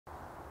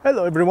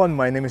Hello everyone,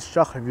 my name is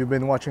Chuck. If you've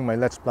been watching my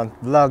Let's Plant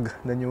vlog,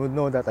 then you would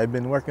know that I've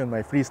been working on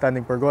my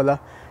freestanding pergola.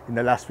 In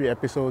the last few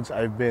episodes,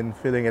 I've been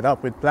filling it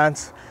up with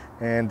plants,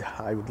 and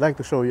I would like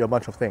to show you a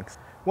bunch of things.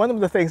 One of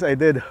the things I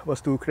did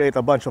was to create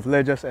a bunch of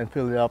ledges and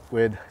fill it up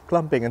with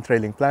clumping and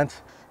trailing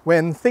plants.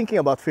 When thinking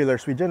about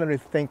fillers, we generally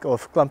think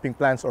of clumping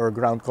plants or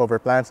ground cover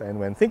plants, and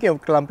when thinking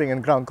of clumping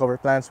and ground cover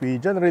plants, we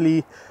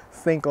generally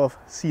think of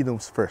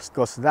sedums first,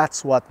 because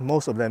that's what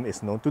most of them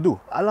is known to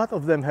do. A lot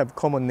of them have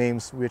common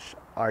names which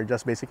are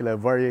just basically a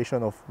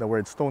variation of the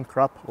word stone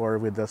crop or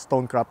with the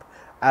stone crop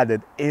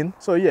added in.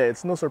 So yeah,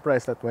 it's no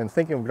surprise that when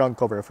thinking of ground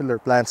cover filler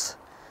plants,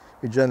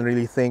 we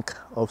generally think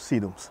of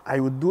sedums. I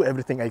would do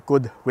everything I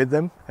could with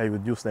them. I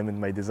would use them in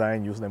my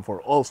design, use them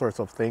for all sorts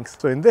of things.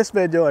 So in this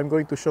video, I'm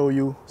going to show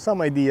you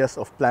some ideas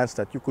of plants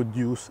that you could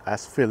use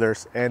as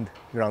fillers and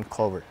ground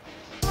cover.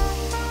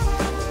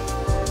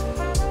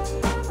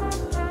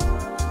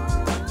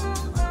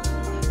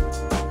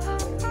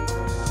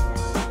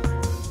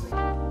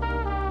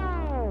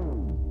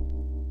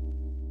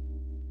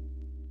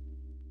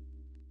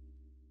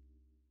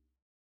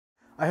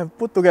 I have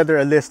put together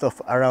a list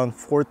of around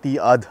 40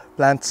 odd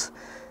plants,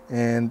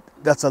 and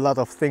that's a lot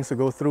of things to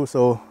go through,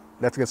 so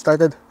let's get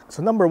started.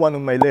 So number one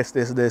on my list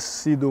is this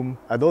Sedum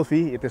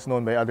adolphi. It is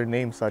known by other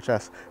names such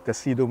as the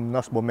Sedum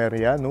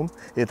nosbomerianum.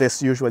 It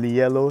is usually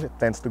yellow. It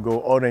tends to go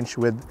orange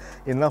with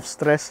enough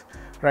stress.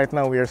 Right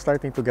now we are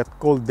starting to get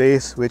cold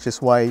days, which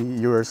is why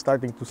you're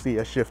starting to see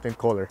a shift in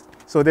color.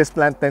 So this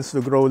plant tends to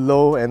grow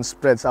low and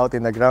spreads out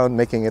in the ground,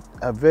 making it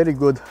a very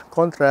good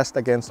contrast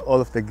against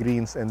all of the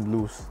greens and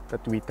blues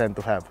that we tend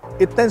to have.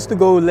 It tends to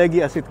go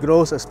leggy as it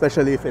grows,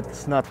 especially if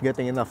it's not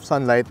getting enough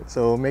sunlight.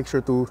 So make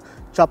sure to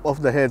chop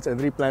off the heads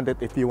and replant it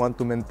if you want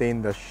to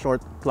maintain the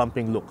short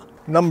clumping look.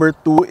 Number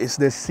two is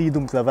the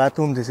Sedum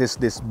clavatum. This is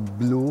this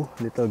blue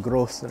little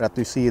growth that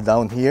you see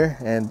down here,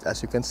 and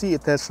as you can see,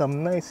 it has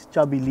some nice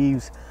chubby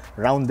leaves,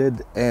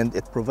 rounded, and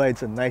it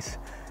provides a nice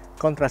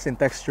contrast in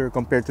texture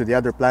compared to the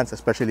other plants,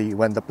 especially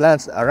when the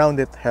plants around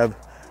it have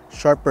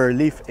sharper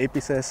leaf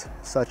apices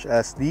such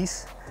as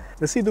these.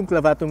 The Sedum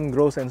clavatum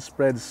grows and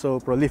spreads so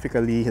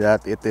prolifically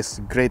that it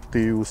is great to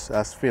use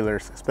as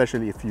fillers,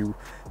 especially if you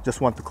just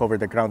want to cover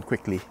the ground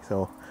quickly.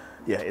 So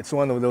yeah, it's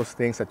one of those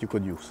things that you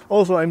could use.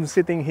 Also, I'm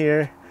sitting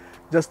here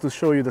just to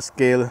show you the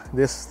scale.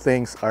 These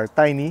things are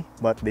tiny,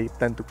 but they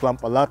tend to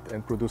clump a lot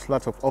and produce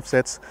lots of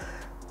offsets,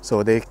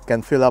 so they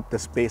can fill up the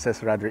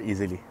spaces rather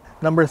easily.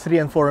 Number 3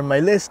 and 4 on my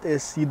list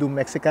is Sedum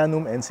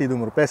mexicanum and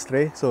Sedum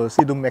rupestre. So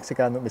Sedum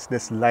mexicanum is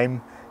this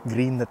lime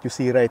green that you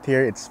see right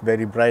here. It's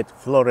very bright,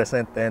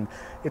 fluorescent, and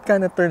it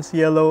kind of turns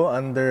yellow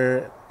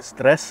under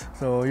stress.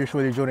 So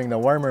usually during the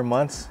warmer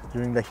months,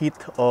 during the heat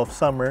of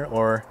summer,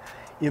 or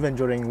even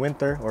during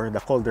winter or the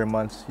colder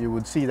months, you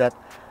would see that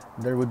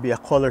there would be a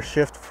color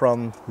shift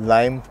from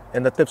lime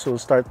and the tips will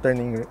start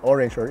turning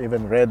orange or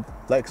even red,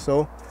 like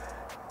so.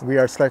 We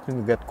are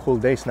starting to get cool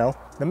days now.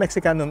 The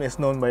Mexicanum is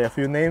known by a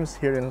few names.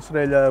 Here in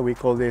Australia, we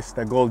call this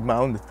the gold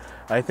mound.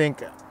 I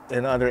think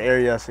in other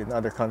areas, in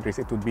other countries,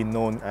 it would be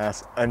known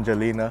as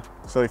Angelina.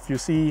 So if you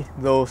see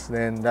those,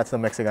 then that's the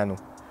Mexicanum.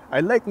 I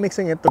like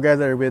mixing it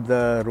together with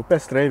the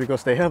rupestre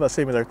because they have a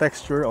similar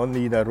texture,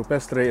 only the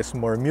rupestre is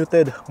more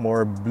muted,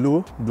 more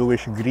blue,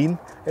 bluish green,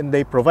 and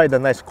they provide a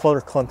nice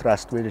color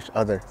contrast with each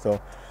other. So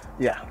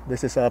yeah,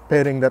 this is a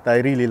pairing that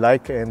I really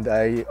like, and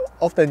I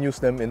often use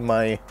them in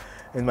my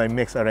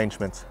mix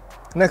arrangements.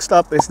 Next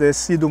up is the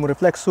Sedum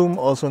reflexum,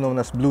 also known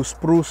as blue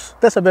spruce.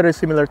 It has a very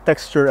similar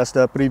texture as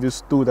the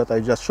previous two that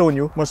I just shown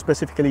you, more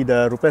specifically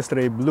the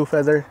rupestre blue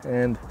feather,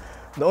 and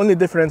the only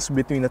difference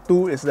between the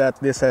two is that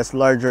this has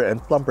larger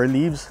and plumper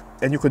leaves,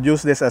 and you could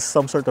use this as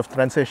some sort of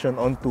transition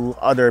onto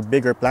other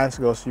bigger plants,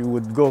 because you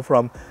would go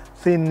from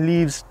thin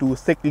leaves to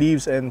thick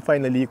leaves, and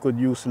finally you could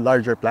use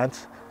larger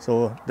plants.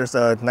 So there's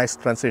a nice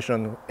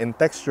transition in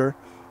texture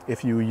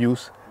if you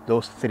use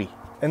those three.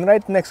 And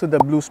right next to the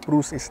blue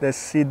spruce is the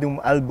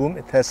Sedum album.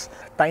 It has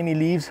tiny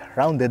leaves,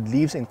 rounded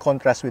leaves, in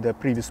contrast with the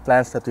previous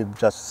plants that we've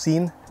just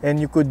seen. And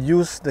you could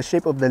use the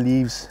shape of the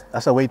leaves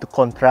as a way to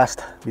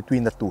contrast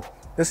between the two.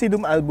 The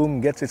Sedum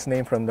album gets its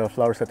name from the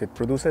flowers that it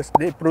produces.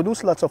 They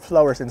produce lots of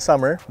flowers in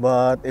summer,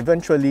 but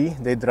eventually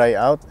they dry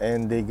out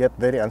and they get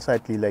very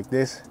unsightly like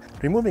this.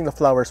 Removing the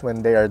flowers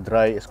when they are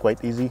dry is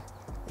quite easy.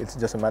 It's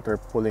just a matter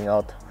of pulling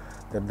out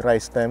the dry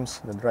stems,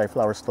 the dry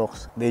flower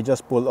stalks. They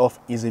just pull off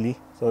easily,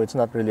 so it's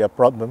not really a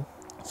problem.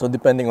 So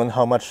depending on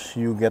how much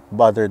you get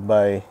bothered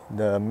by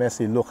the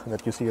messy look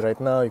that you see right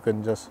now, you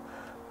can just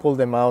pull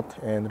them out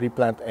and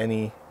replant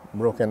any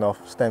broken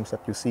off stems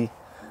that you see.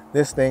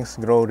 These things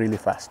grow really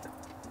fast.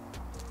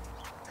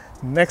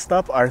 Next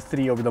up are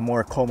 3 of the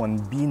more common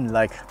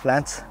bean-like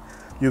plants.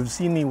 You've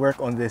seen me work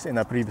on this in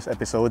a previous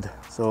episode,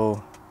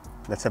 so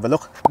let's have a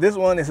look. This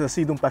one is a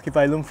Sedum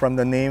pachyphylum. From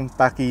the name,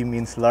 pachy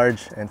means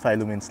large and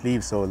phylum means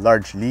leaves, so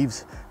large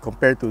leaves.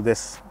 Compared to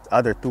this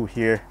other two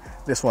here,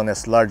 this one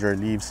has larger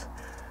leaves,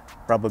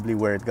 probably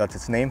where it got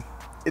its name.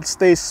 It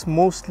stays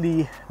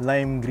mostly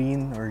lime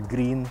green or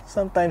green,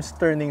 sometimes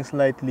turning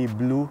slightly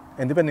blue,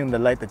 and depending on the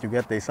light that you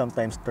get, they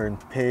sometimes turn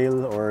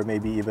pale or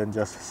maybe even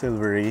just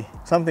silvery.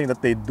 Something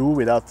that they do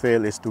without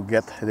fail is to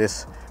get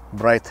this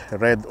bright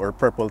red or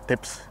purple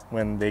tips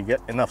when they get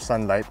enough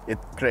sunlight. It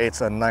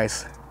creates a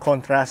nice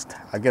contrast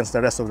against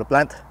the rest of the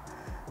plant,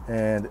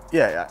 and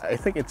yeah, I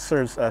think it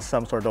serves as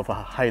some sort of a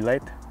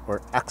highlight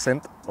or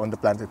accent on the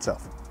plant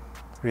itself.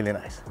 Really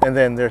nice. And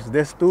then there's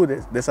this too.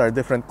 These are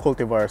different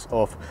cultivars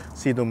of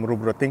Sedum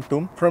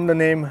rubrotinctum. From the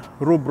name,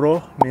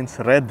 rubro means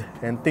red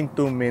and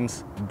tinctum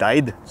means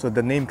dyed. So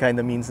the name kind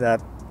of means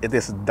that it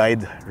is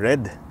dyed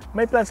red.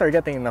 My plants are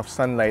getting enough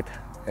sunlight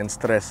and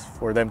stress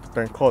for them to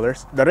turn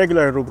colors. The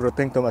regular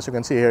rubrotinctum, as you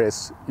can see here,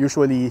 is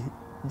usually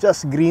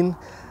just green,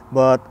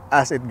 but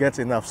as it gets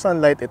enough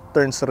sunlight, it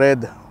turns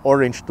red,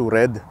 orange to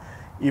red,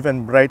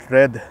 even bright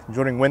red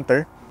during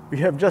winter. We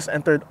have just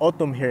entered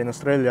autumn here in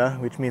Australia,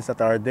 which means that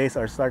our days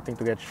are starting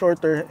to get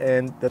shorter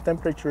and the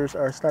temperatures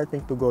are starting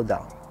to go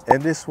down.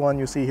 And this one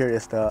you see here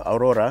is the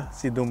Aurora,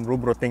 Sedum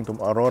rubrotinctum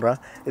Aurora.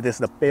 It is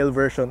the pale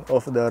version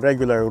of the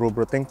regular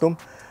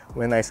rubrotinctum.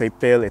 When I say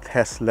pale, it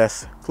has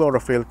less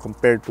chlorophyll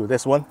compared to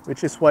this one,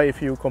 which is why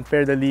if you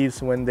compare the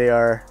leaves when they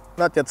are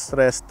not yet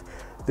stressed,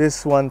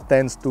 this one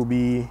tends to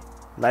be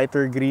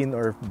lighter green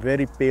or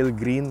very pale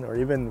green or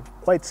even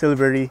quite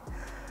silvery.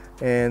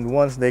 And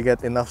once they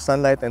get enough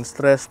sunlight and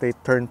stress, they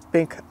turn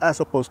pink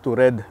as opposed to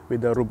red with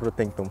the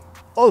rubrotinctum.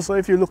 Also,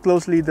 if you look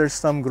closely, there's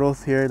some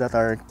growth here that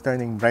are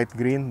turning bright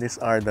green. These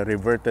are the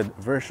reverted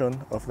version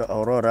of the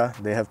Aurora.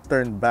 They have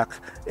turned back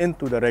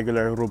into the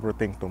regular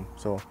rubrotinctum.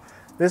 So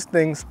these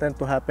things tend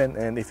to happen,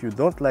 and if you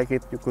don't like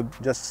it, you could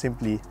just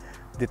simply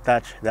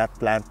detach that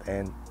plant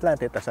and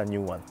plant it as a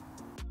new one.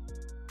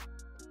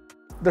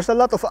 There's a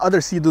lot of other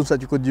sedums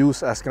that you could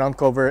use as ground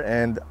cover,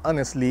 and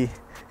honestly,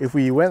 if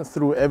we went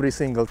through every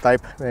single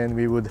type, then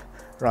we would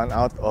run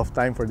out of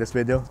time for this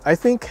video. I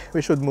think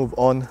we should move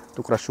on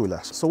to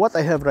Crassula. So what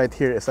I have right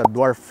here is a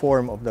dwarf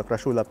form of the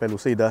Crassula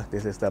pellucida.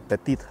 This is the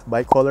petite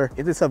bicolor.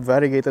 It is a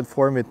variegated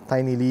form with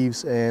tiny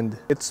leaves, and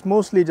it's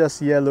mostly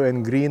just yellow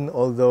and green,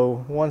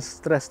 although once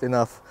stressed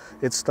enough,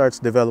 it starts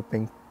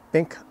developing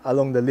pink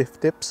along the leaf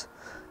tips.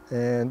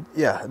 And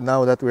yeah,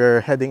 now that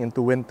we're heading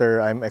into winter,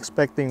 I'm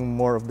expecting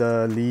more of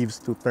the leaves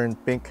to turn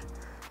pink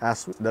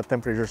as the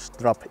temperatures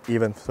drop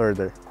even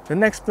further. The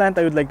next plant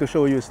I would like to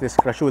show you is this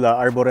Crassula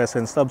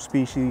arborescens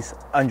subspecies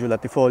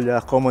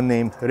undulatifolia, common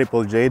name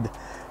ripple jade,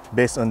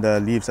 based on the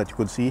leaves that you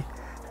could see.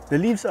 The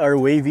leaves are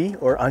wavy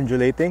or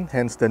undulating,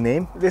 hence the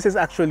name. This is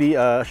actually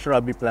a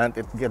shrubby plant.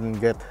 It can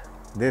get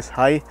this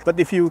high, but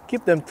if you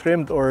keep them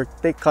trimmed or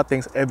take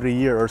cuttings every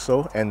year or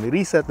so and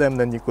reset them,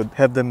 then you could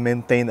have them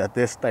maintained at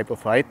this type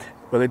of height.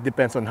 Well, it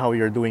depends on how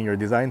you're doing your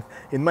design.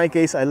 In my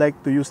case, I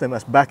like to use them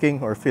as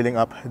backing or filling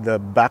up the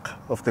back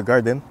of the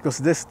garden, because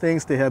these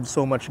things, they have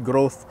so much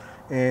growth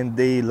and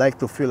they like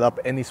to fill up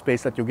any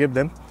space that you give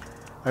them.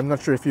 I'm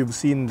not sure if you've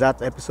seen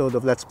that episode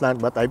of Let's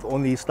Plant, but I've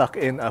only stuck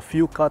in a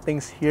few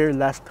cuttings here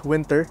last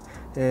winter,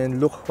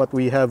 and look what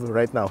we have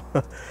right now.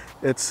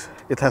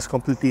 It has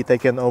completely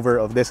taken over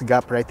of this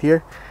gap right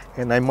here,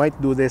 and I might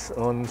do this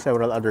on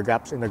several other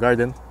gaps in the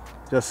garden,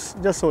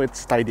 just so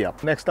it's tidy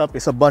up. Next up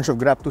is a bunch of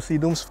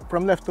Graptosedums.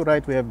 From left to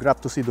right, we have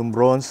Graptosedum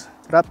bronze,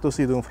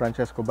 Graptosedum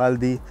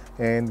Francescobaldi,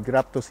 and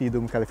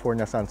Graptosedum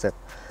California Sunset.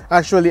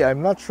 Actually,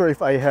 I'm not sure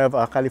if I have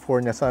a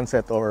California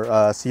Sunset or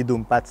a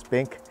Sedum Pats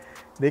Pink.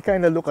 They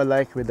kind of look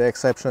alike, with the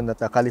exception that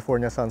the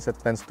California Sunset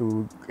tends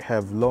to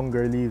have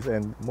longer leaves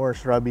and more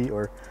shrubby,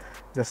 or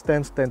the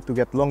stems tend to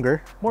get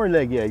longer, more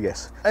leggy, I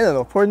guess. I don't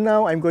know. For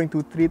now, I'm going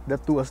to treat the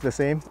two as the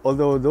same,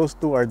 although those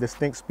two are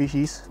distinct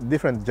species,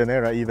 different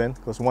genera even,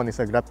 because one is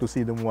a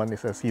Graptosedum, one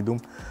is a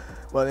Sedum.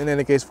 Well, in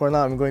any case, for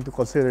now, I'm going to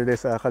consider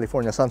this a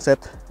California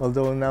Sunset,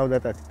 although now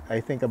that I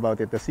think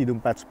about it, the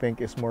Sedum Pats Pink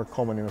is more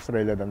common in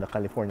Australia than the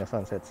California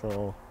Sunset,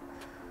 so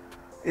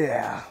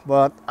yeah,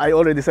 but I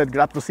already said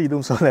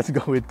Graptosedum, so let's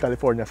go with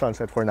California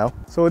Sunset for now.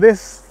 So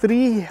these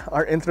three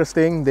are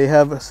interesting. They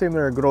have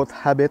similar growth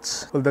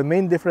habits. Well, the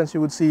main difference you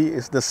would see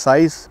is the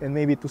size and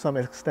maybe to some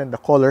extent the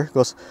color,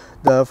 because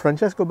the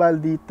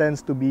Francescobaldi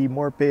tends to be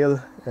more pale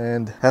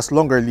and has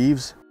longer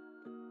leaves.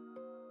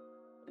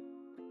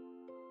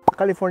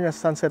 California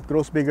Sunset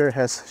grows bigger,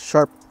 has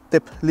sharp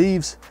tip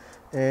leaves,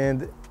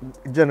 and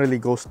generally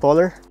goes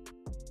taller,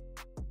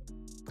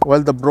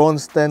 while the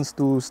bronze tends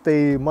to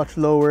stay much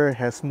lower,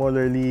 has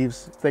smaller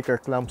leaves, thicker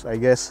clumps, I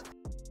guess.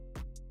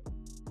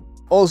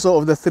 Also,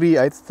 of the three,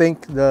 I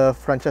think the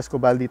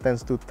Francescobaldi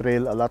tends to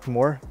trail a lot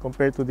more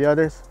compared to the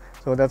others.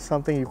 So that's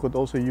something you could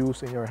also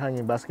use in your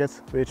hanging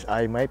baskets, which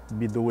I might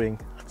be doing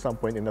at some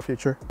point in the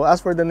future. Well, as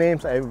for the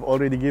names, I've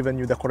already given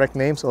you the correct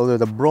names, although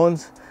the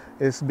bronze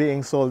is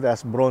being sold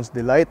as Bronze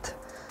Delight.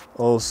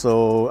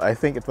 Also, I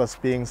think it was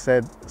being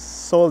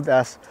sold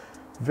as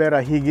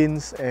Vera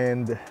Higgins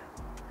and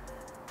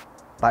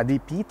Paddy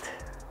Pete,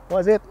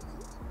 was it?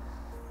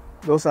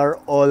 Those are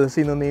all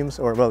synonyms,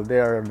 or well, they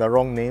are the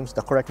wrong names.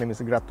 The correct name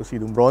is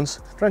Graptosedum bronze.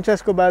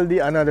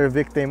 Francescobaldi, another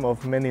victim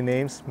of many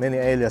names, many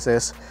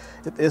aliases.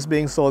 It is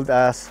being sold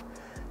as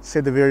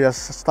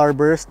Sedivirius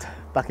starburst,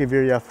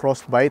 Pachyveria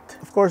frostbite.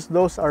 Of course,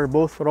 those are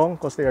both wrong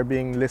because they are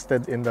being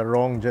listed in the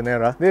wrong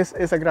genera. This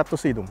is a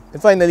Graptosedum.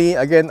 And finally,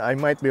 again, I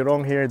might be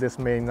wrong here. This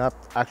may not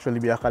actually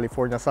be a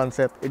California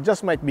sunset. It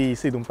just might be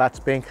Sedum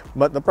patch pink.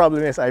 But the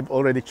problem is I've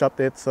already chopped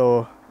it,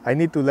 so I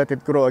need to let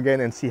it grow again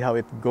and see how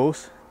it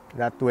goes.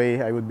 That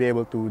way, I would be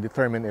able to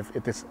determine if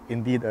it is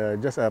indeed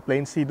just a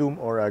plain sedum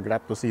or a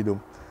Graptosedum.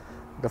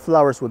 The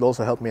flowers would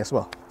also help me as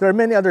well. There are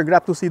many other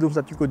Graptosedums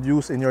that you could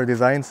use in your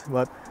designs,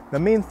 but the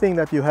main thing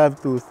that you have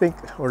to think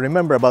or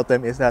remember about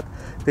them is that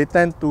they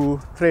tend to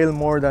trail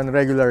more than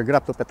regular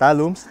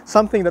Graptopetalums,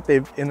 something that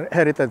they've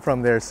inherited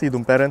from their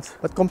sedum parents.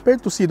 But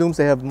compared to sedums,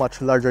 they have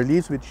much larger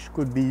leaves, which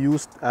could be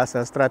used as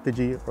a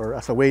strategy or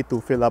as a way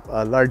to fill up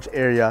a large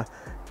area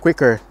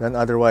quicker than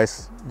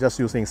otherwise just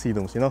using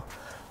sedums, you know.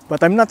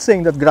 But I'm not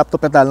saying that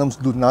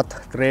Graptopetalums do not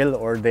trail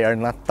or they are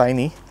not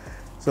tiny.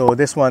 So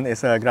this one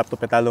is a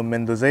Graptopetalum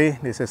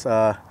mendozae. This is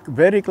a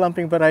very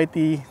clumping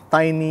variety,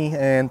 tiny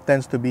and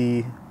tends to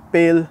be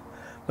pale,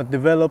 but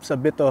develops a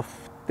bit of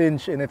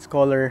tinge in its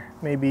color,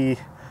 maybe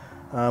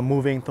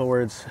moving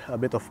towards a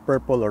bit of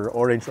purple or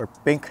orange or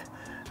pink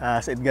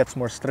as it gets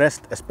more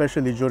stressed,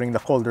 especially during the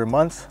colder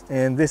months.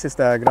 And this is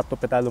the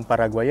Graptopetalum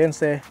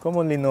paraguayense,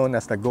 commonly known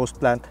as the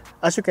ghost plant.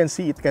 As you can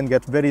see, it can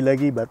get very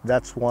leggy, but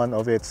that's one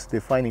of its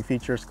defining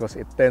features because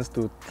it tends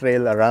to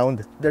trail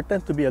around. There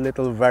tends to be a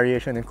little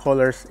variation in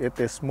colors. It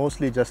is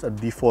mostly just a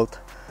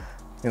default,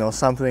 you know,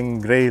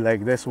 something gray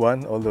like this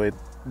one, although it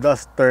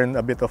does turn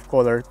a bit of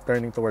color,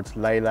 turning towards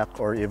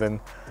lilac or even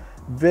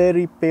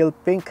very pale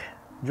pink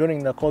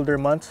during the colder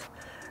months.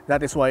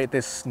 That is why it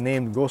is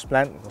named ghost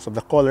plant, because of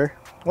the color.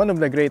 One of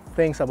the great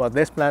things about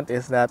this plant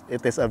is that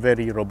it is a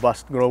very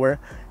robust grower.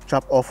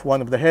 Chop off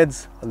one of the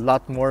heads, a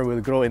lot more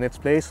will grow in its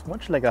place,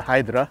 much like a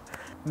hydra.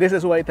 This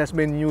is why it has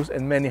been used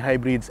in many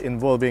hybrids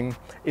involving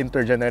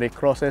intergeneric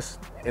crosses,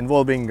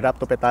 involving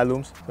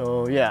Graptopetalums.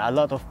 So yeah, a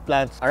lot of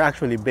plants are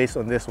actually based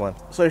on this one.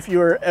 So if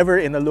you're ever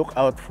in a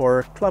lookout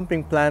for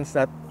clumping plants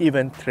that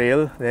even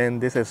trail, then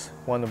this is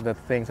one of the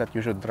things that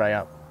you should try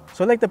out.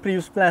 So like the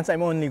previous plants,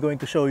 I'm only going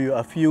to show you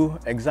a few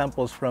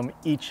examples from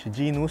each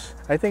genus.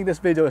 I think this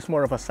video is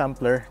more of a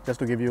sampler, just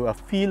to give you a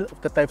feel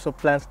of the types of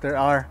plants there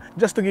are,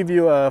 just to give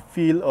you a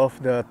feel of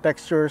the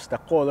textures, the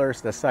colors,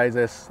 the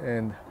sizes,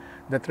 and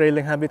the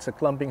trailing habits, the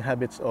clumping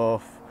habits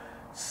of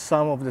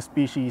some of the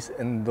species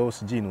in those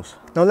genus.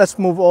 Now let's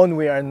move on.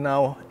 We are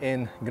now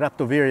in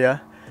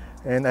Graptoveria,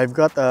 and I've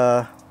got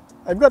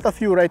a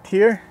few right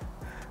here.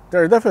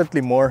 There are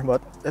definitely more,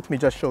 but let me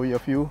just show you a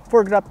few.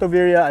 For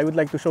Graptoveria, I would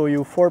like to show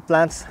you 4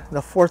 plants.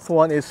 The 4th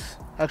one is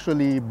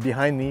actually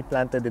behind me,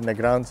 planted in the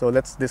ground. So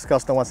let's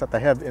discuss the ones that I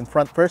have in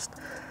front first.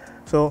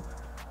 So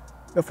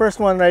the first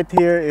one right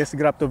here is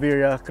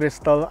Graptoveria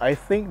crystal. I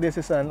think this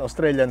is an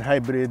Australian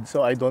hybrid,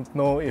 so I don't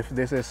know if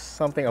this is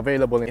something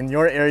available in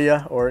your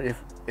area or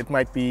if it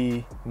might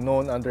be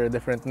known under a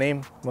different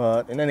name.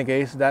 But in any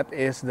case, that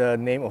is the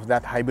name of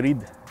that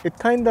hybrid. It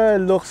kinda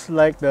looks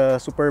like the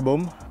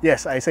Superbum.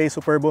 Yes, I say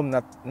Superbum,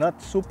 not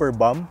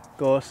Superbum,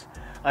 because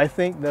I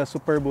think the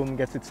Superbum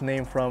gets its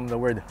name from the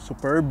word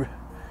superb.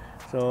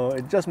 So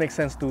it just makes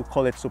sense to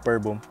call it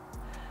Superbum.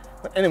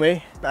 But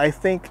anyway, I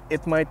think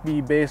it might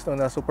be based on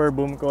a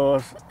Superbum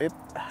because it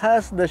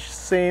has the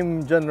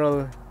same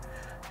general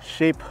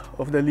shape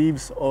of the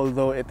leaves,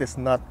 although it is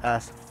not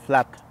as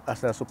flat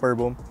as the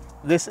Superbum.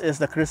 This is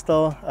the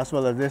crystal as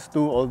well as this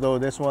too, although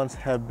these ones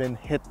have been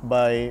hit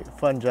by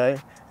fungi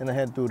and I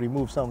had to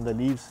remove some of the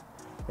leaves,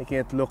 making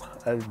it look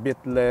a bit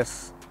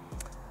less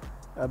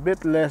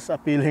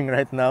appealing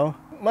right now.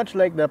 Much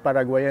like the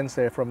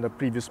Paraguayense from the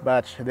previous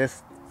batch,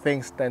 these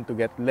things tend to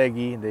get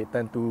leggy, they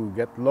tend to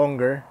get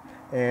longer,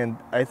 and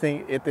I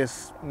think it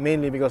is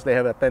mainly because they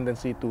have a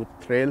tendency to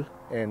trail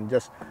and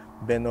just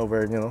bend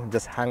over, you know,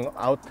 just hang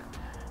out.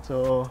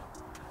 So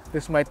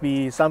this might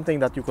be something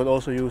that you could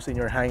also use in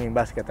your hanging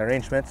basket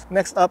arrangements.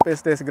 Next up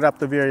is this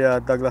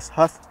Graptoveria Douglas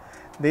Huth.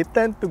 They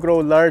tend to grow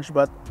large,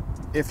 but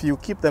if you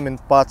keep them in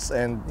pots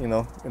and, you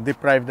know,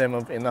 deprive them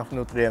of enough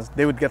nutrients,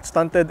 they would get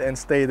stunted and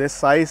stay this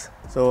size.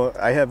 So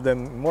I have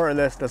them more or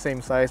less the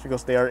same size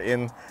because they are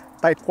in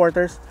tight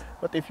quarters.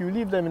 But if you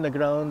leave them in the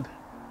ground,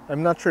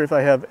 I'm not sure if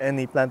I have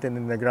any planted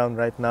in the ground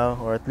right now,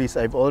 or at least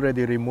I've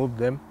already removed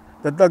them.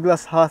 The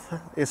Douglas Huth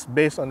is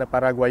based on the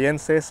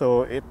Paraguayense,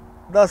 so it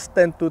does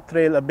tend to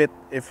trail a bit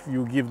if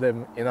you give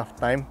them enough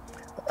time.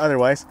 But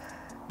otherwise,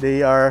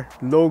 they are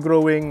low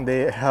growing,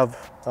 they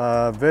have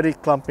a very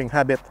clumping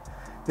habit.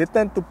 They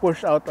tend to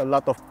push out a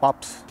lot of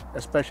pops,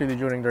 especially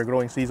during their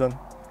growing season,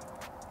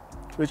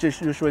 which is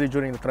usually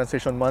during the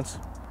transition months.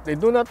 They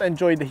do not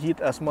enjoy the heat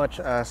as much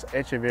as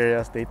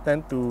Echeverias. They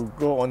tend to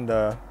go on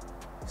the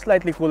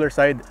slightly cooler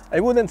side. I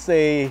wouldn't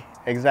say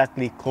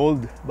exactly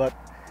cold, but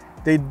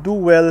they do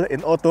well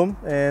in autumn,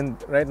 and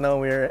right now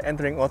we're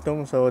entering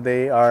autumn, so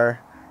they are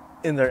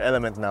in their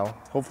element now.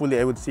 Hopefully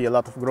I would see a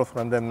lot of growth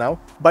from them now.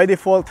 By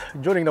default,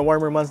 during the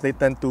warmer months, they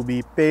tend to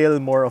be pale,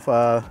 more of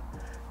a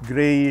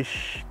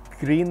grayish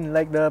green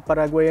like the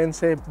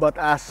Paraguayense, but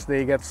as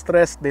they get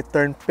stressed, they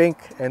turn pink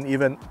and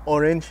even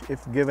orange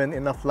if given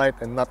enough light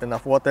and not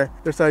enough water.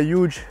 There's a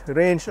huge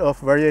range of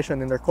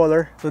variation in their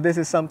color, so this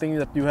is something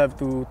that you have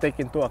to take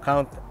into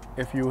account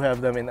if you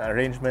have them in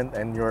arrangement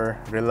and you're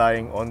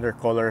relying on their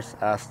colors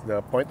as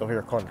the point of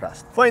your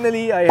contrast.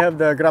 Finally, I have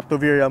the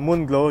Graptoveria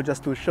Moonglow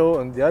just to show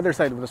on the other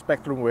side of the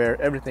spectrum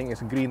where everything is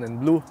green and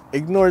blue.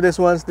 Ignore these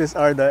ones, these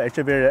are the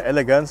Echeveria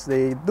elegans.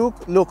 They do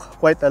look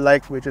quite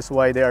alike, which is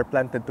why they are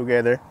planted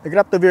together. The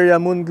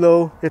Graptoveria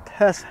Moonglow, it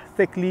has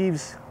thick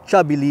leaves,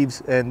 chubby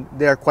leaves, and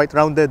they are quite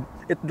rounded.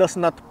 It does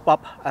not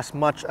pop as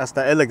much as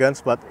the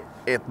elegans, but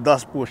it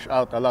does push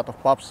out a lot of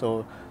pops.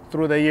 So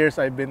through the years,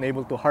 I've been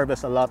able to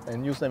harvest a lot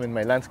and use them in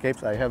my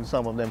landscapes. I have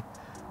some of them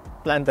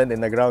planted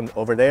in the ground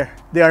over there.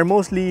 They are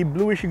mostly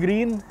bluish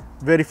green,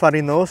 very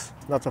farinose,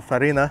 lots of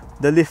farina.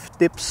 The leaf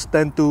tips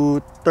tend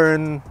to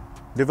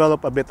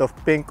develop a bit of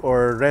pink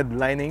or red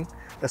lining,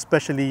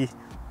 especially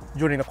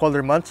during the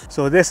colder months.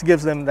 So this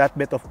gives them that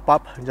bit of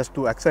pop just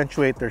to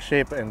accentuate their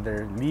shape and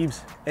their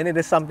leaves. And it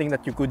is something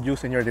that you could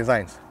use in your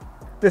designs.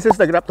 This is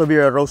the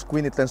Graptoveria Rose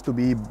Queen. It tends to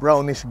be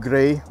brownish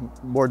gray,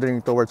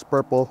 bordering towards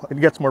purple.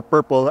 It gets more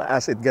purple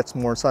as it gets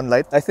more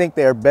sunlight. I think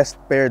they are best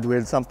paired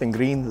with something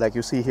green like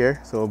you see here.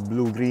 So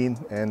blue-green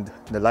and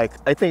the like.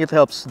 I think it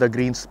helps the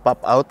greens pop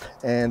out,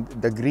 and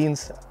the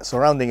greens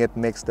surrounding it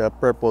makes the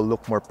purple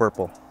look more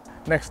purple.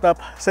 Next up,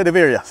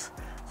 Sediverias.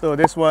 So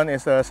this one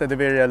is a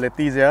Sediveria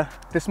Letizia.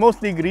 It is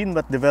mostly green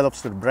but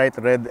develops with bright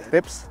red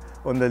tips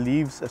on the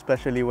leaves,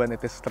 especially when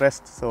it is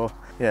stressed. So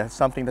yeah,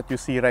 something that you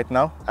see right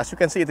now. As you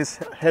can see, it is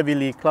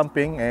heavily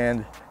clumping,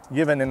 and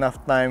given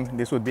enough time,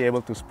 this would be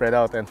able to spread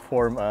out and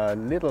form a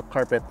little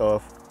carpet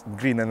of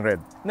green and red.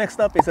 Next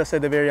up is a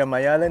Sediveria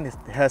Mayalen.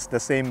 It has the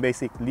same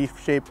basic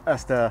leaf shape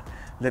as the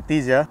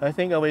Letizia. I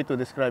think a way to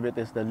describe it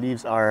is the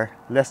leaves are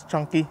less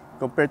chunky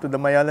compared to the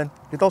Mayalen.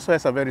 It also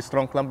has a very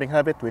strong clumping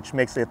habit, which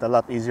makes it a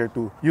lot easier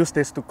to use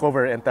this to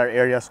cover entire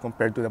areas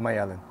compared to the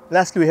Mayalen.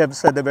 Lastly, we have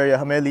Sediveria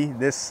Hameli.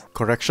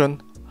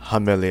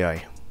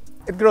 Hamelii.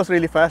 It grows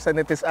really fast, and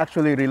it is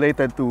actually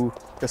related to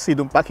the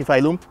Sedum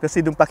pachyphylum. The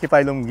Sedum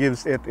pachyphylum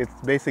gives it its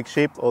basic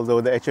shape, although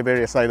the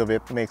Echeveria side of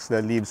it makes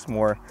the leaves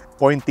more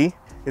pointy.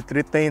 It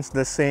retains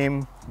the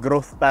same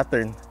growth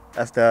pattern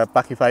as the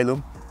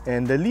pachyphylum,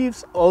 and the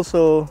leaves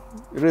also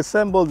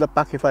resemble the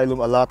pachyphylum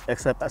a lot,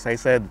 except, as I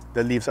said,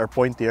 the leaves are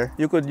pointier.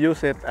 You could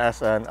use it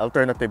as an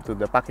alternative to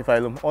the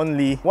pachyphylum.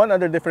 Only one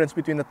other difference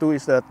between the two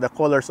is that the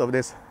colors of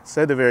this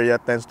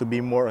Sediveria tends to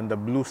be more on the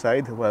blue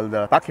side, while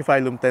the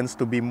pachyphylum tends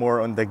to be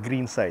more on the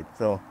green side.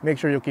 So make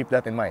sure you keep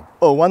that in mind.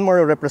 Oh, one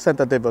more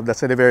representative of the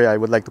Sediveria I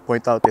would like to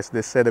point out is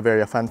this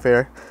Sediveria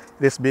fanfare.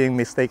 It is being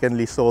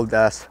mistakenly sold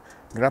as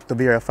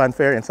Graptoveria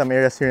fanfare in some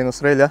areas here in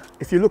Australia.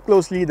 If you look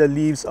closely, the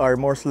leaves are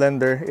more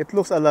slender. It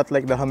looks a lot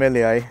like the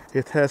Hamelii.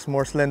 It has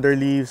more slender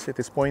leaves, it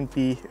is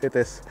pointy, it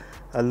is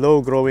a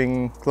low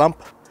growing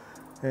clump,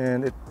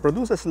 and it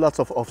produces lots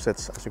of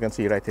offsets, as you can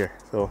see right here.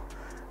 So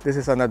this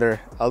is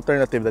another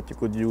alternative that you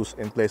could use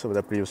in place of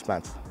the previous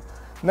plants.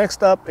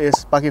 Next up is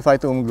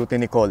Pachyphytum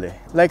glutinicole.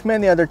 Like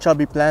many other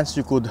chubby plants,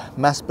 you could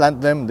mass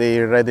plant them. They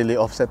readily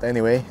offset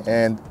anyway,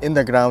 and in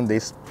the ground they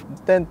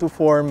tend to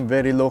form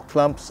very low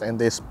clumps and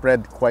they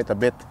spread quite a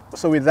bit.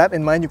 So with that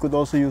in mind, you could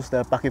also use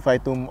the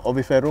Pachyphytum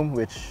oviferum,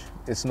 which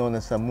is known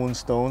as the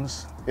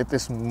moonstones. It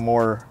is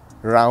more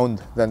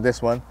round than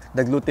this one.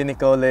 The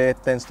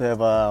glutinicole tends to have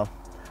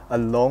a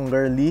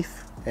longer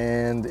leaf,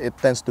 and it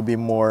tends to be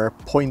more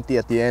pointy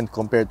at the end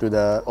compared to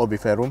the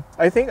oviferum.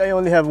 I think I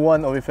only have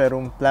one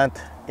oviferum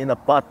plant in a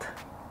pot,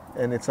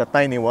 and it's a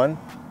tiny one.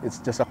 It's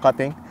just a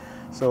cutting,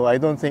 so I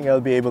don't think I'll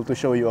be able to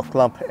show you a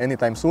clump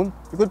anytime soon.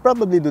 You could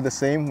probably do the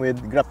same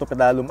with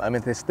Graptopedalum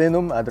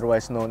amethystinum,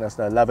 otherwise known as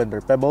the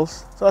lavender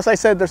pebbles. So as I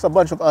said, there's a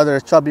bunch of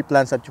other chubby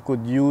plants that you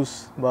could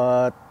use,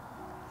 but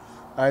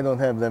I don't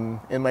have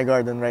them in my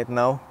garden right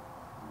now.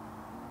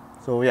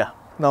 So yeah.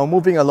 Now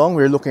moving along,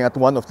 we're looking at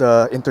one of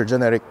the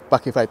intergeneric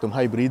Pachyphytum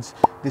hybrids.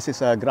 This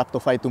is a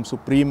Graptophytum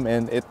supreme,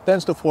 and it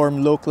tends to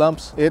form low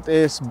clumps. It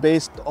is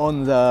based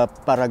on the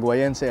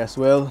Paraguayense as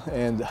well,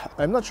 and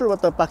I'm not sure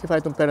what the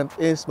Pachyphytum parent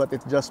is, but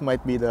it just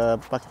might be the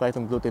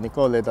Pachyphytum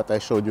glutinicole that I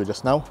showed you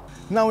just now.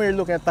 Now we're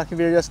looking at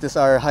Pachyverias. These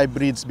are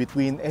hybrids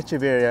between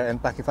Echeveria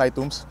and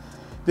Pachyphytums.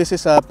 This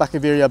is a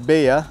Pachyveria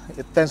bea.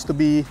 It tends to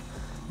be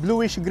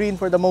bluish green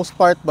for the most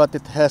part, but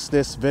it has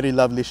this very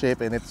lovely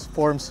shape, and it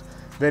forms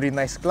very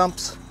nice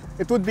clumps.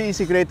 It would be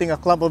easy creating a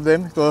clump of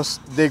them because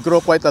they grow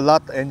quite a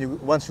lot,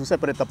 and once you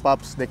separate the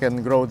pups, they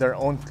can grow their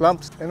own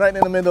clumps. And right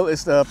in the middle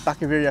is the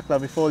Pachyveria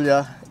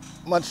clavifolia.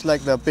 Much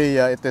like the bea,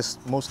 it is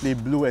mostly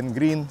blue and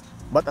green,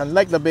 but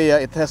unlike the bea,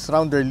 it has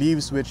rounder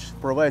leaves, which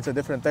provides a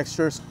different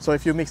textures. So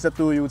if you mix the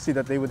two, you would see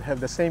that they would have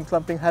the same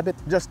clumping habit,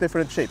 just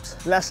different shapes.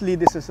 Lastly,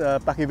 this is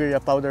a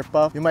Pachyveria powder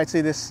puff. You might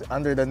see this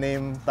under the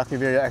name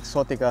Pachyveria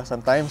exotica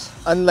sometimes.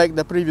 Unlike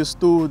the previous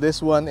two,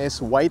 this one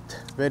is white,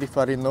 very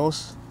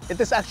farinose, It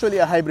is actually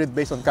a hybrid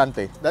based on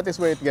Kante. That is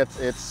where it gets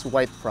its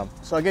white from.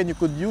 So again, you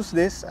could use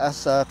this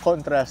as a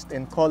contrast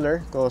in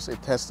color because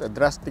it has a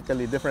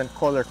drastically different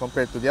color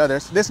compared to the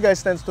others. This guy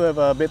tends to have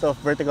a bit of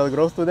vertical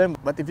growth to them,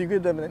 but if you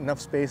give them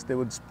enough space, they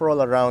would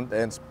sprawl around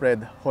and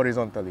spread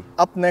horizontally.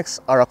 Up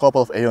next are a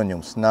couple of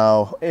aeoniums.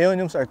 Now,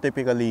 aeoniums are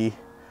typically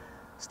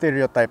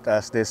stereotyped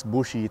as these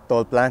bushy,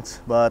 tall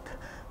plants, but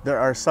there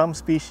are some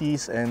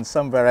species and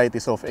some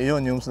varieties of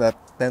aeoniums that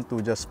tend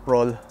to just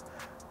sprawl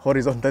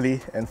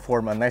horizontally and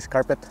form a nice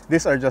carpet.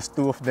 These are just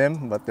two of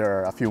them, but there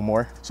are a few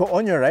more. So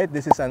on your right,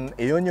 this is an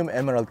aeonium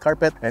emerald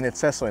carpet, and it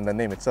says so in the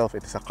name itself.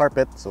 It is a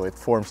carpet, so it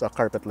forms a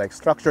carpet-like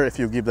structure if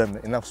you give them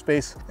enough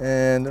space.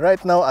 And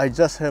right now, I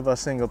just have a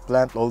single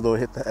plant, although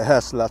it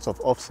has lots of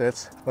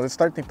offsets. But it's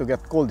starting to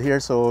get cold here,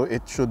 so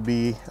it should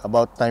be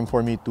about time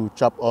for me to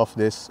chop off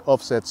this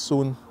offset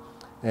soon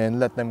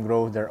and let them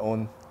grow their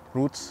own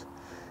roots.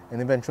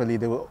 And eventually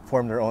they will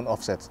form their own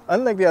offsets.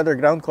 Unlike the other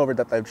ground cover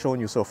that I've shown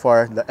you so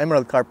far, the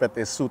emerald carpet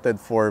is suited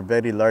for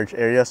very large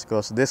areas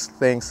because these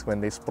things, when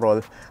they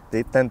sprawl,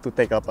 they tend to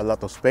take up a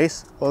lot of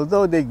space.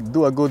 Although they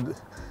do a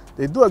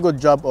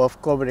good job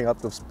of covering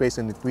up the space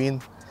in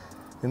between.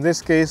 In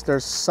this case,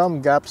 there's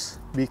some gaps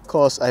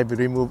because I've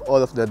removed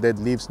all of the dead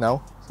leaves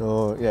now.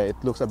 So yeah, it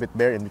looks a bit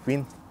bare in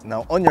between.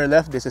 Now on your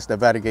left, this is the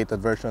variegated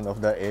version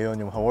of the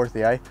Aeonium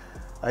haworthii.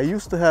 I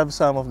used to have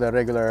some of the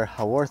regular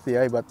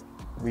haworthii, but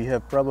we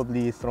have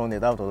probably thrown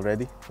it out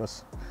already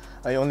because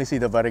I only see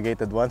the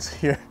variegated ones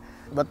here.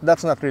 But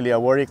that's not really a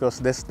worry because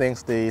these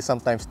things, they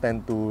sometimes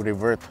tend to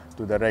revert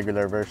to the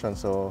regular version.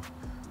 So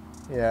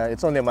yeah,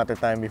 it's only a matter of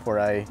time before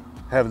I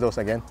have those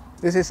again.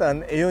 This is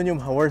an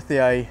Aeonium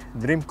haworthii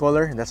Dream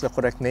Color, that's the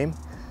correct name.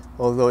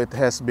 Although it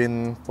has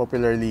been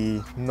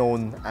popularly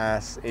known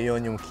as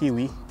Aeonium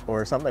Kiwi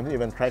or sometimes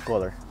even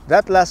Tricolor.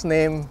 That last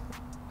name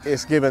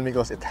is given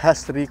because it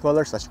has three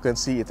colors. As you can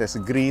see, it has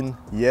green,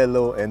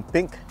 yellow, and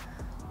pink.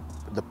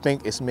 The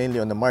pink is mainly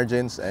on the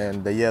margins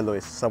and the yellow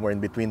is somewhere in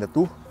between the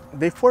two.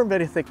 They form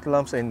very thick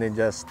clumps and they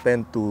just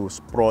tend to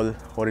sprawl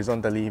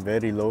horizontally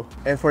very low.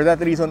 And for that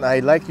reason,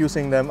 I like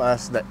using them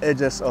as the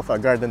edges of a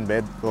garden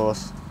bed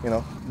because, you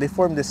know, they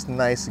form this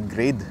nice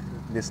grade,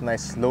 this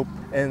nice slope,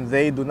 and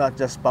they do not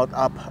just spout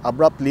up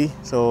abruptly.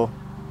 So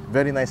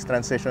very nice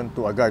transition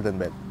to a garden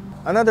bed.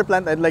 Another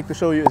plant I'd like to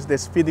show you is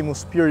this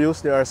Phydimus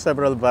spurius. There are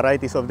several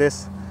varieties of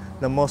this.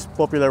 The most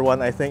popular one,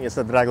 I think, is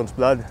the Dragon's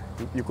Blood.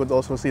 You could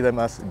also see them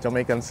as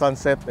Jamaican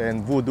Sunset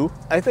and Voodoo.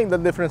 I think the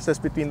differences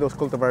between those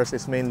cultivars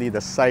is mainly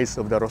the size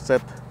of the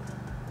rosette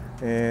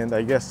and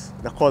I guess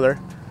the color.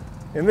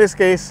 In this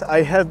case,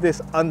 I have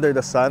this under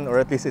the sun, or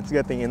at least it's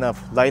getting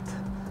enough light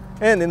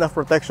and enough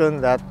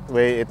protection. That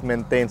way it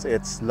maintains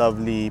its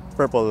lovely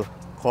purple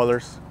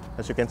colors,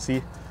 as you can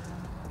see.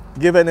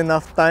 Given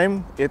enough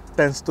time, it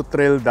tends to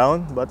trail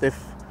down, but if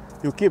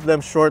you keep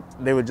them short,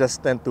 they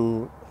just tend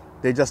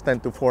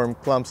to form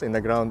clumps in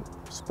the ground,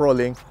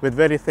 sprawling with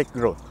very thick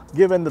growth.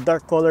 Given the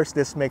dark colors,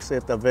 this makes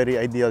it a very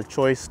ideal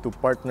choice to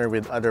partner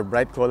with other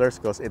bright colors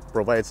because it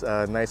provides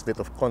a nice bit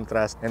of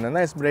contrast and a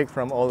nice break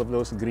from all of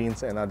those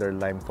greens and other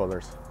lime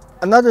colors.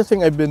 Another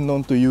thing I've been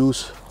known to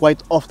use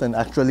quite often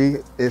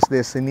actually is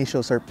this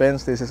Senecio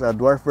serpens. This is a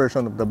dwarf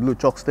version of the blue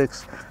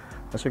chalksticks.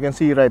 As you can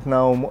see right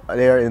now,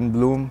 they are in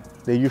bloom.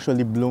 They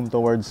usually bloom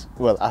towards,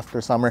 well,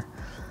 after summer.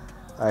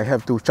 I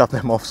have to chop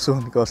them off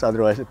soon because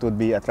otherwise it would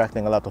be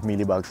attracting a lot of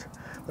mealybugs.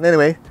 But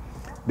anyway,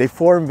 they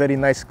form very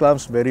nice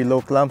clumps, very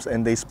low clumps,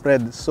 and they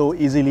spread so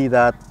easily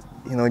that,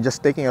 you know,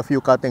 just taking a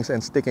few cuttings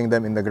and sticking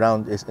them in the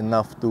ground is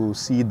enough to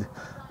seed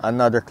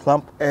another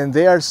clump. And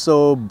they are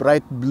so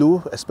bright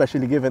blue,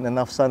 especially given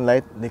enough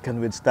sunlight, they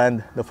can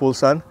withstand the full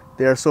sun.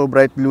 They are so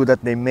bright blue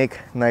that they make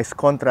nice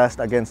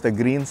contrast against the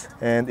greens.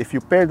 And if you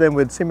pair them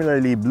with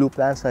similarly blue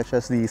plants such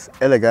as these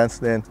elegans,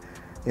 then,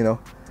 you know,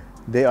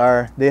 they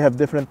have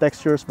different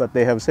textures, but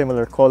they have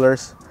similar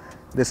colors.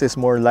 This is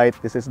more light,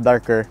 this is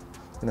darker.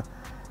 You know,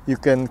 you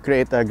can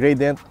create a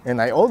gradient,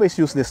 and I always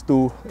use this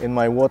too in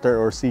my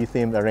water or sea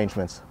themed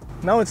arrangements.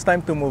 Now it's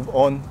time to move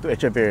on to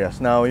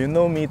echeverias. Now, you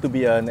know me to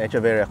be an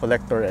echeveria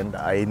collector, and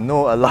I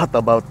know a lot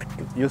about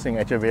using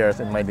echeverias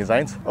in my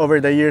designs.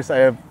 Over the years, I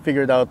have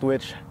figured out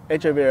which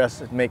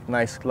echeverias make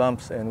nice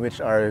clumps and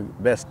which are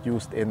best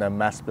used in a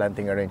mass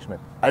planting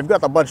arrangement. I've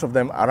got a bunch of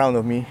them around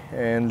of me,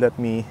 and let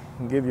me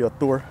give you a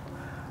tour.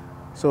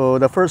 So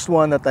the first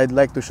one that I'd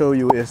like to show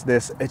you is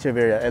this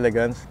Echeveria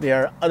elegans. They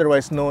are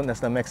otherwise known as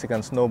the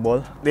Mexican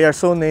snowball. They are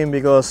so named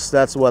because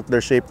that's what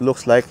their shape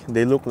looks like.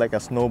 They look like a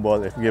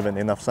snowball if given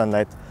enough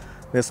sunlight.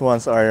 These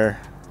ones are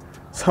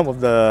some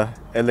of the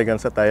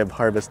elegans that I have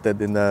harvested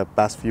in the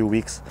past few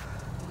weeks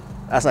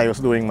as I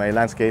was doing my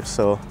landscapes.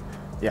 So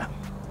yeah,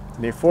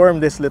 they form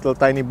these little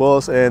tiny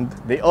balls and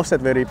they offset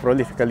very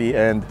prolifically,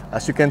 and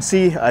as you can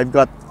see, I've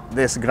got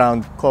this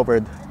ground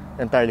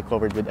entirely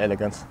covered with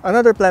elegans.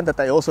 Another plant that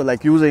I also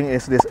like using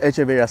is this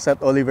Echeveria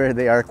Set Oliver.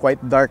 They are quite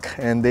dark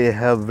and they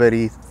have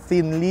very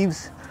thin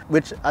leaves,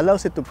 which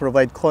allows it to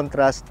provide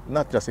contrast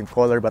not just in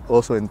color but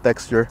also in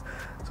texture.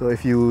 So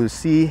if you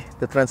see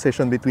the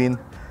transition between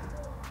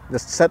the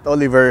Set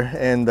Oliver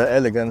and the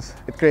Elegance,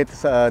 it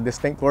creates a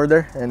distinct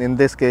border, and in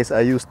this case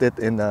I used it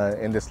in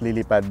this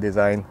lily pad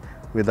design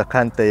with the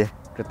Kante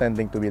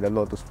pretending to be the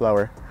lotus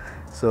flower.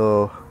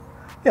 So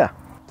yeah.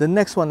 The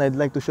next one I'd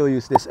like to show you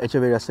is this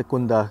Echeveria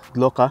secunda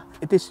glauca.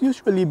 It is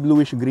usually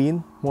bluish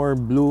green, more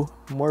blue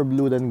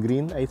than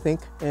green, I think.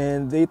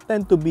 And they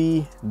tend to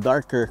be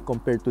darker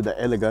compared to the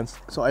Elegance.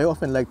 So I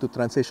often like to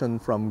transition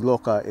from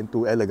glauca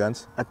into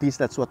Elegance. At least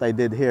that's what I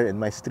did here in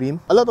my stream.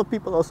 A lot of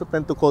people also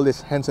tend to call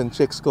this hens and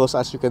chicks because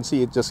as you can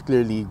see, it just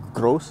clearly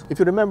grows. If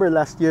you remember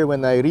last year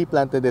when I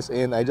replanted this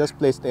in, I just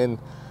placed in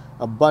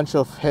a bunch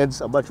of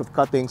heads, a bunch of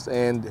cuttings,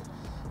 and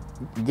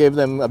gave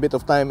them a bit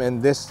of time,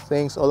 and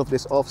all of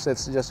these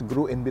offsets just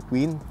grew in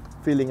between,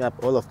 filling up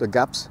all of the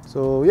gaps.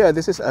 So yeah,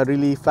 this is a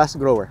really fast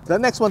grower. The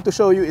next one to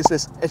show you is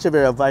this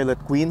Echeveria Violet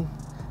Queen.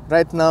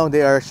 Right now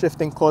they are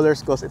shifting colors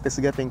because it is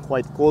getting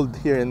quite cold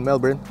here in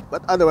Melbourne,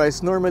 but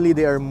otherwise normally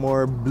they are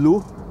more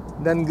blue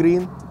than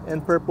green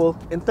and purple.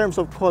 In terms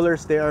of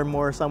colors, they are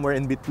more somewhere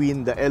in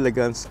between the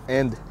Elegance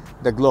and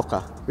the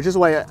glauca, which is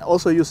why I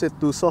also use it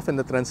to soften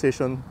the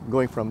transition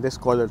going from this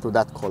color to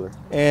that color.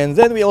 And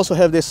then we also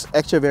have this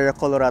Echeveria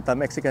colorata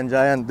Mexican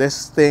giant.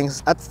 These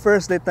things, at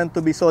first they tend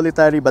to be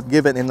solitary, but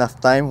given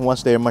enough time,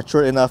 once they're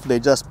mature enough, they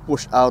just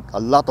push out a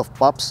lot of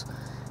pups.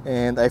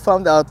 And I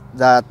found out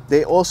that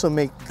they also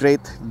make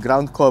great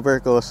ground cover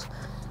because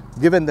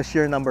given the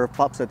sheer number of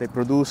pups that they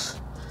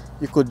produce,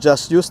 you could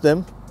just use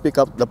them, pick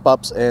up the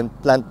pups and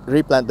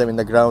replant them in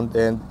the ground,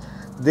 and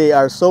they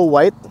are so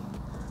white.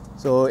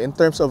 So in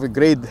terms of a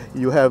grade,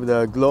 you have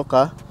the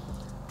glauca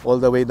all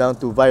the way down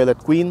to Violet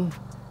Queen.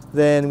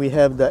 Then we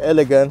have the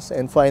Elegance,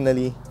 and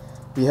finally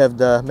we have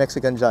the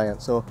Mexican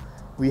giant. So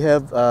we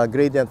have a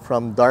gradient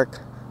from dark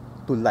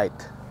to light.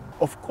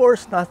 Of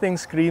course, nothing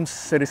screams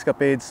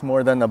Cerriscapades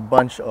more than a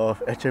bunch of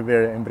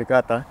Echeveria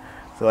imbricata.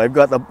 So I've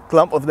got a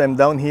clump of them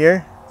down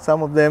here,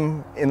 some of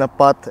them in a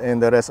pot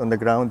and the rest on the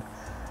ground.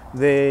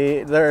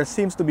 There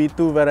seems to be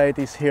two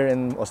varieties here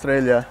in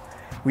Australia.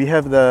 We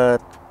have the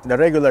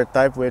regular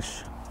type,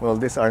 which, well,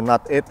 these are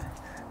not it.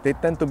 They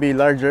tend to be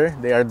larger,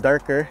 they are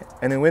darker,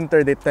 and in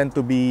winter they tend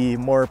to be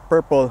more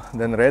purple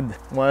than red.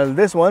 While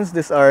these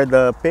are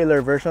the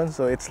paler version,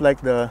 so it's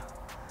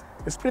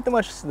pretty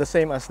much the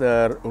same as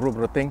the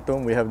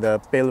rubrotinctum. We have the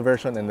pale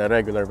version and the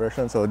regular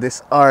version. So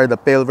these are the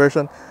pale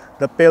version.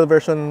 The pale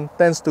version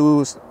tends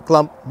to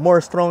clump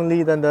more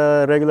strongly than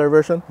the regular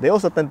version. They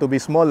also tend to be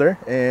smaller,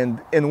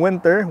 and in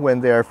winter, when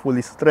they are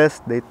fully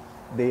stressed,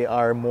 they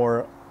are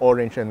more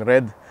orange and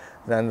red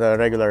than the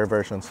regular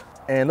versions.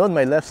 And on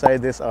my left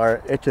side, these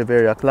are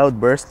Echeveria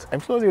Cloudburst. I'm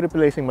slowly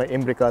replacing my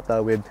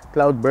imbricata with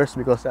Cloudburst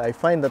because I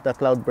find that the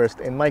Cloudburst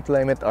in my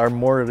climate are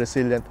more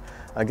resilient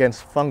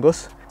against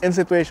fungus. In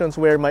situations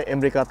where my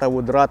imbricata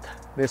would rot,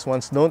 these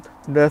ones don't.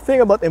 The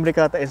thing about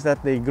imbricata is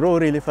that they grow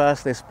really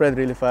fast, they spread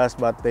really fast,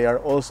 but they are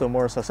also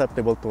more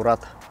susceptible to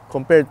rot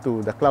compared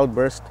to the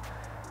Cloudburst.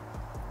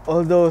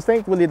 Although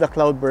thankfully the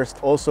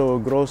Cloudburst also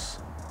grows,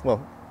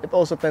 well, it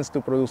also tends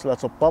to produce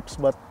lots of pups,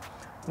 but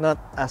not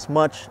as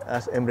much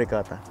as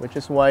imbricata, which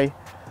is why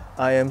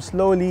I am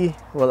slowly,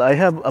 well, I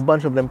have a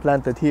bunch of them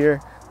planted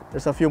here.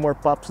 There's a few more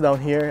pups down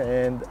here,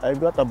 and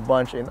I've got a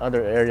bunch in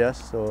other areas,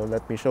 so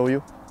let me show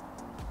you.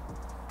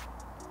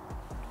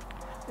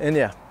 And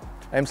yeah,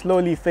 I'm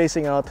slowly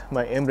phasing out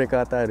my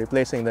imbricata,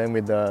 replacing them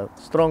with the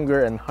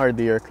stronger and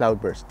hardier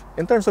Cloudburst.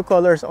 In terms of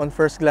colors, on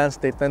first glance,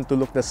 they tend to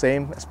look the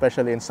same,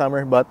 especially in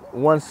summer, but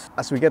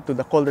as we get to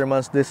the colder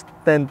months, these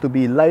tend to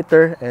be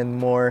lighter and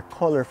more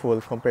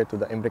colorful compared to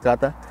the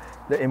imbricata.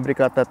 The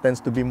imbricata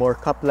tends to be more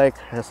cup-like,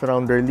 has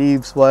rounder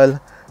leaves, while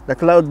the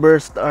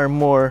Cloudburst are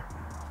more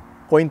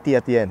pointy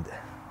at the end.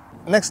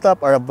 Next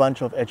up are a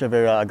bunch of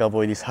Echeveria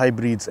agavoides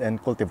hybrids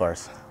and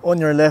cultivars. On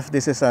your left,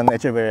 this is an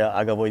Echeveria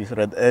agavoides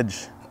red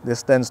edge.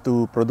 This tends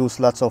to produce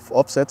lots of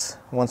offsets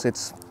once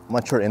it's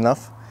mature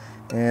enough.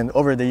 And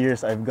over the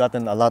years, I've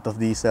gotten a lot of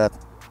these that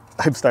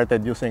I've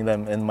started using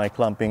them in my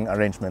clumping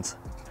arrangements.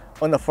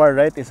 On the far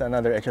right is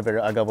another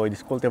Echeveria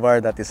agavoides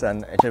cultivar, that is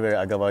an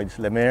Echeveria agavoides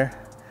Lemaire.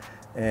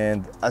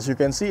 And as you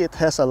can see, it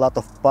has a lot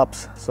of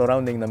pups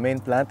surrounding the main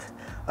plant.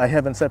 I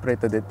haven't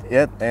separated it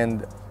yet,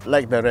 and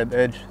like the red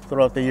edge,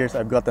 throughout the years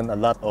I've gotten a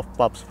lot of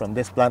pups from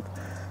this plant.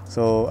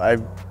 So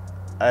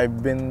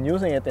I've been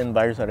using it in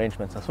various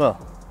arrangements as well.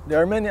 There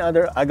are many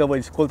other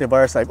agavoides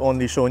cultivars. I've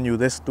only shown you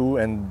this two,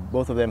 and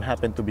both of them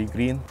happen to be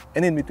green.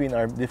 And in between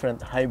are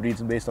different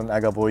hybrids based on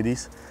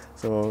agavoides.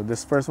 So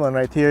this first one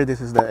right here, this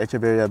is the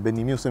Echeveria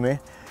benimusume.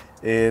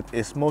 It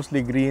is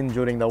mostly green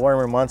during the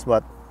warmer months,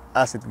 but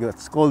as it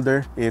gets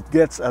colder, it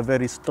gets a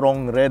very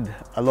strong red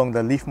along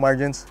the leaf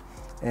margins.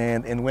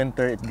 And in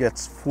winter, it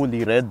gets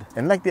fully red.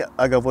 And like the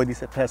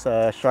agavoides, it has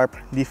a sharp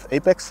leaf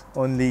apex.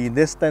 Only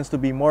this tends to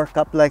be more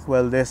cup-like,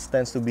 while this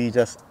tends to be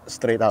just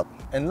straight out.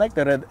 And like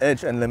the red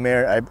edge and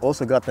Lemaire, I've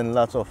also gotten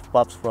lots of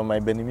pups from my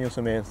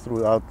benimusume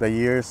throughout the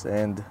years.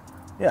 And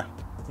yeah,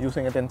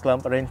 using it in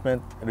clump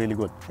arrangement, really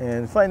good.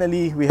 And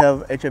finally, we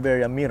have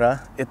Echeveria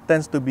mira. It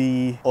tends to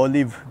be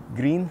olive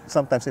green.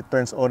 Sometimes it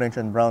turns orange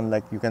and brown,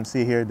 like you can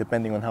see here,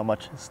 depending on how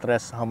much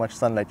stress, how much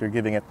sunlight you're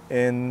giving it.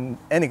 In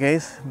any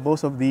case,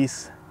 both of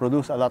these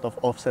produce a lot of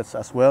offsets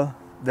as well.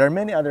 There are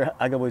many other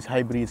agavois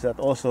hybrids that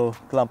also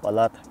clump a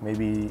lot.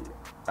 Maybe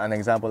an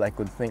example I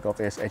could think of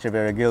is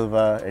Echeveria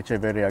gilva,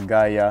 Echeveria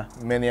gaia,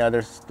 many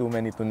others, too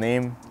many to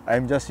name.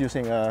 I'm just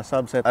using a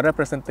subset, a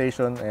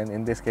representation, and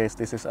in this case,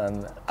 this is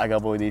an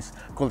agavoides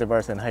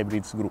cultivars and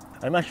hybrids group.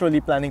 I'm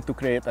actually planning to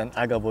create an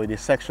agavoides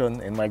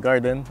section in my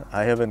garden.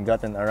 I haven't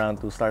gotten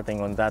around to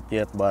starting on that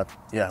yet, but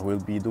yeah,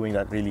 we'll be doing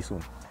that really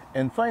soon.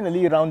 And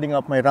finally, rounding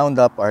up my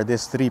roundup are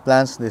these three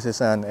plants. This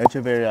is an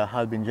Echeveria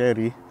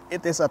halbingeri.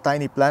 It is a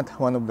tiny plant,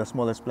 one of the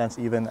smallest plants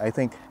even. I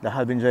think the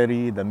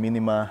halbingeri, the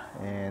minima,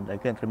 and I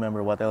can't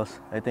remember what else.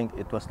 I think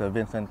it was the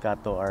Vincent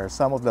Cato are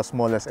some of the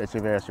smallest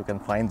Echeverias you can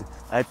find.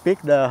 I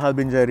picked the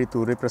halbingeri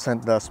to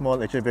represent the small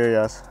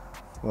Echeverias.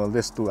 Well,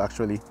 this two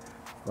actually,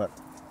 but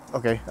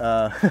okay.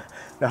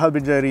 The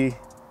halbingeri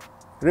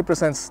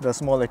represents the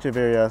small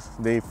Echeverias.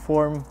 They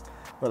form,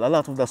 well, a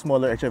lot of the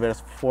smaller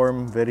Echeverias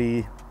form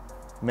very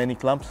many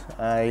clumps.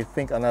 I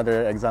think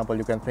another example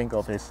you can think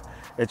of is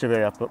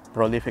Echeveria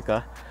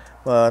prolifica.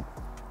 But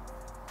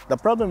the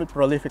problem with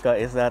prolifica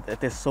is that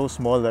it is so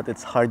small that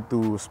it's hard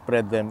to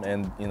spread them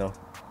and, you know,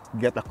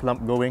 get a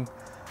clump going.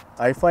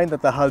 I find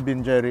that the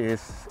halbingeri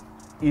is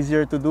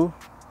easier to do,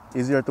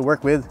 easier to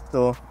work with.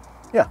 So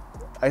yeah,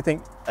 I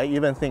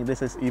even think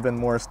this is even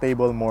more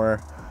stable, more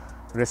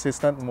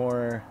resistant,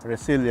 more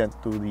resilient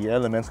to the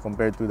elements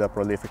compared to the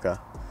prolifica.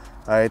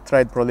 I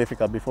tried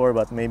prolifica before,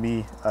 but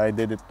maybe I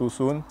did it too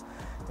soon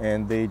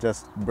and they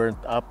just burnt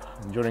up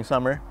during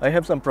summer. I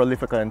have some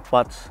prolifica in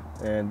pots,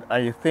 and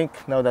I think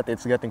now that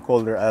it's getting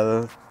colder,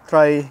 I'll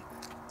try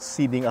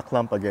seeding a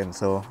clump again.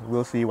 So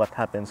we'll see what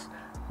happens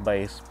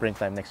by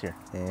springtime next year.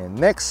 And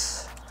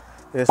next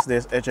is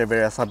this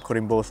Echeveria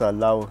subcorymbosa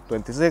Lau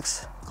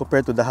 26.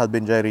 Compared to the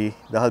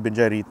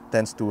halbingeri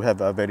tends to have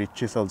a very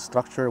chiseled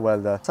structure, while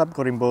the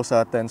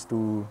subcorymbosa tends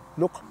to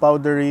look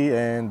powdery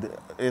and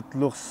it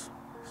looks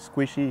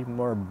squishy,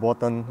 more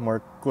button,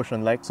 more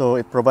cushion-like. So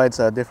it provides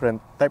a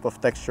different type of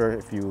texture.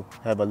 If you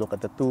have a look at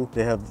the two,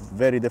 they have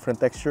very different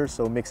textures,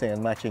 so mixing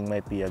and matching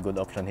might be a good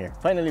option here.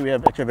 Finally, we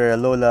have Echeveria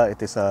lola.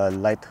 It is a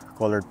light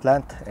colored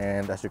plant,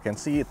 and as you can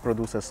see, it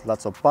produces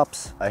lots of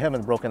pops. I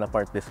haven't broken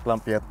apart this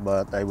clump yet,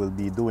 but I will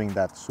be doing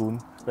that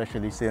soon,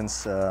 especially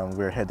since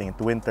we're heading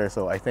into winter.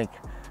 So I think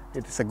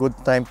it is a good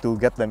time to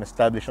get them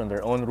established on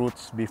their own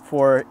roots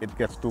before it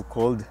gets too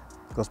cold,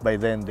 because by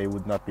then they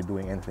would not be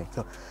doing anything.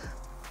 So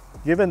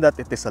given that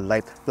it is a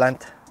light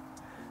plant,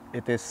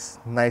 it is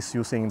nice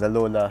using the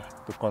lola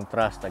to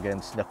contrast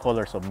against the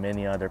colors of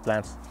many other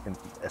plants,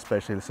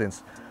 especially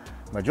since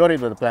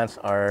majority of the plants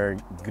are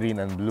green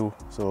and blue.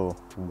 So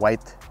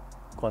white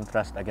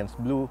contrast against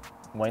blue,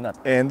 why not?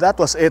 And that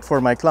was it for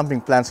my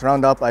clumping plants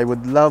roundup. I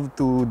would love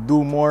to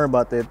do more,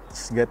 but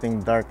it's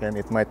getting dark and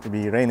it might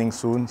be raining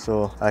soon,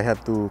 so I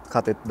have to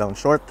cut it down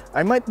short.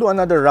 I might do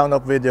another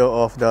roundup video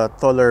of the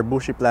taller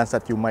bushy plants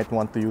that you might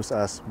want to use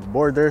as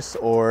borders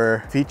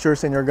or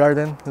features in your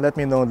garden. Let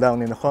me know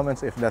down in the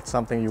comments if that's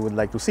something you would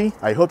like to see.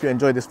 I hope you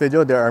enjoyed this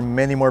video. There are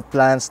many more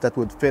plants that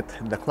would fit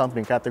the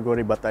clumping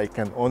category, but I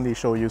can only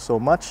show you so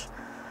much.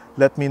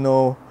 Let me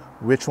know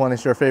which one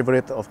is your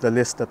favorite of the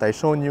list that I've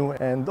shown you,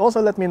 and also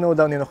let me know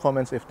down in the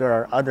comments if there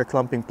are other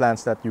clumping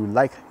plants that you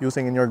like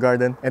using in your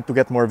garden. And to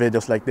get more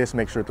videos like this,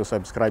 make sure to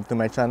subscribe to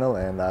my channel,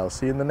 and I'll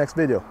see you in the next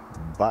video.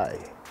 Bye!